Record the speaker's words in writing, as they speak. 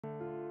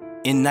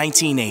In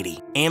 1980,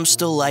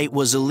 Amstel Light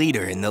was a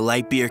leader in the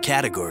light beer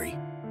category.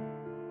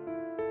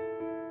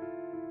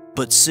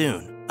 But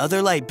soon,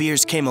 other light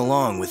beers came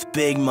along with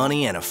big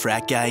money and a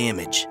frat guy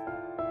image.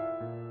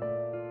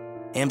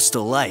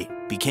 Amstel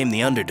Light became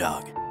the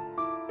underdog.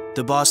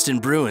 The Boston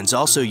Bruins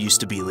also used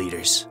to be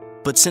leaders,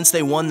 but since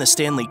they won the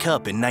Stanley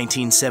Cup in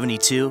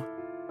 1972,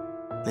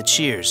 the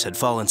cheers had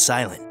fallen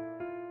silent.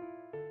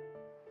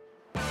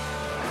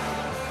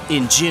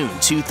 In June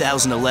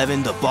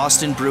 2011, the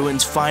Boston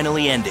Bruins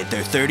finally ended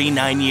their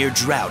 39-year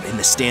drought in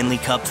the Stanley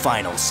Cup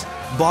Finals.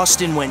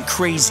 Boston went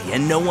crazy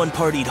and no one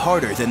partied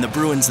harder than the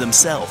Bruins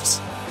themselves.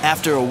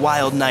 After a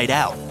wild night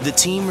out, the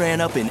team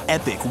ran up an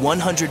epic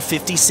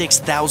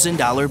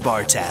 $156,000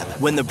 bar tab.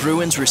 When the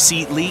Bruins'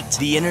 receipt leaked,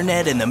 the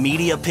internet and the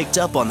media picked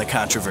up on the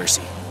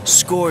controversy.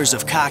 Scores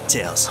of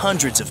cocktails,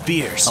 hundreds of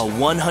beers, a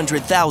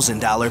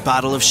 $100,000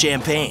 bottle of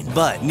champagne.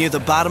 But near the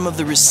bottom of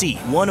the receipt,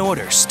 one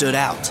order stood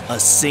out: a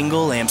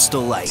single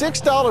Amstel Light.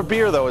 $6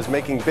 beer, though, is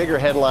making bigger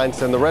headlines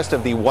than the rest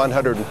of the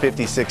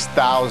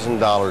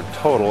 $156,000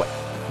 total.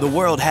 The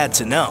world had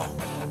to know.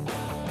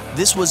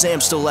 This was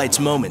Amstel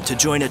Light's moment to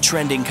join a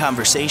trending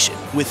conversation.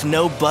 With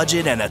no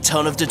budget and a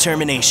ton of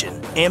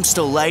determination,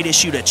 Amstel Light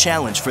issued a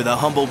challenge for the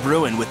humble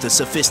Bruin with the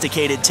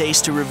sophisticated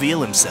taste to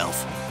reveal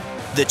himself.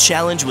 The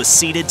challenge was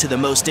seeded to the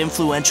most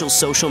influential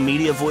social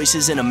media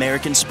voices in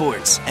American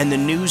sports, and the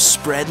news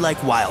spread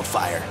like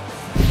wildfire.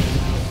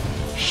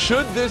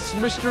 Should this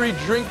mystery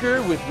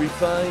drinker with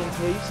refined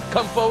taste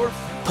come forward?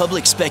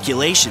 Public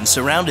speculation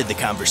surrounded the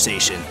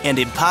conversation, and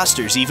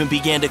imposters even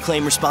began to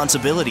claim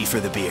responsibility for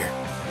the beer.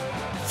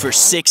 For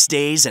 6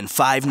 days and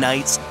 5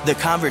 nights, the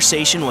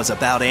conversation was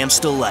about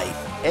Amstel Light.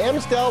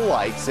 Amstel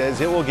Light says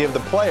it will give the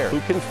player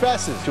who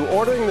confesses to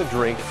ordering the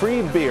drink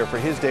free beer for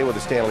his day with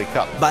the Stanley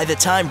Cup. By the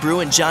time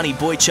Bruin Johnny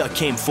Boychuk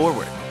came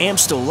forward,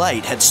 Amstel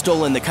Light had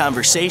stolen the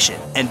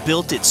conversation and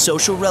built its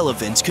social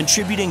relevance,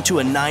 contributing to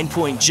a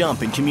 9-point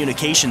jump in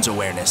communications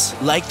awareness.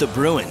 Like the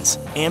Bruins,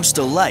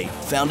 Amstel Light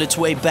found its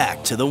way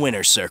back to the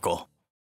winner's circle.